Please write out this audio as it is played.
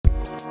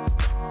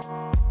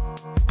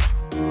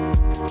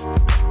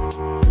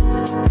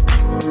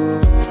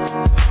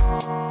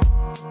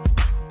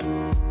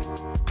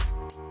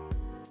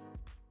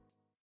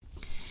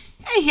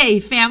Hey,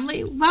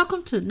 family.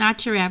 Welcome to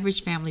Not Your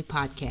Average Family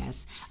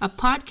Podcast, a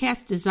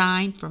podcast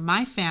designed for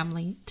my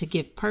family to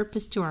give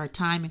purpose to our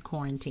time in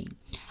quarantine.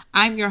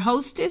 I'm your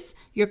hostess,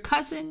 your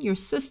cousin, your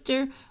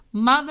sister,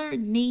 mother,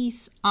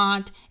 niece,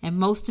 aunt, and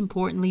most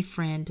importantly,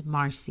 friend,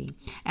 Marcy.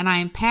 And I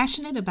am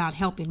passionate about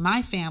helping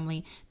my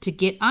family to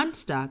get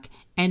unstuck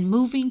and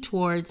moving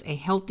towards a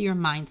healthier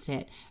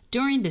mindset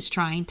during this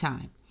trying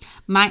time.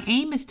 My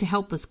aim is to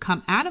help us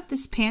come out of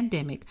this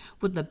pandemic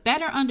with a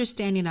better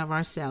understanding of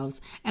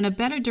ourselves and a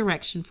better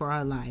direction for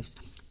our lives.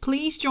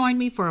 Please join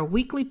me for a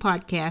weekly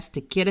podcast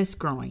to get us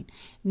growing.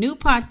 New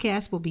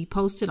podcasts will be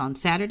posted on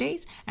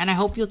Saturdays, and I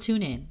hope you'll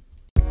tune in.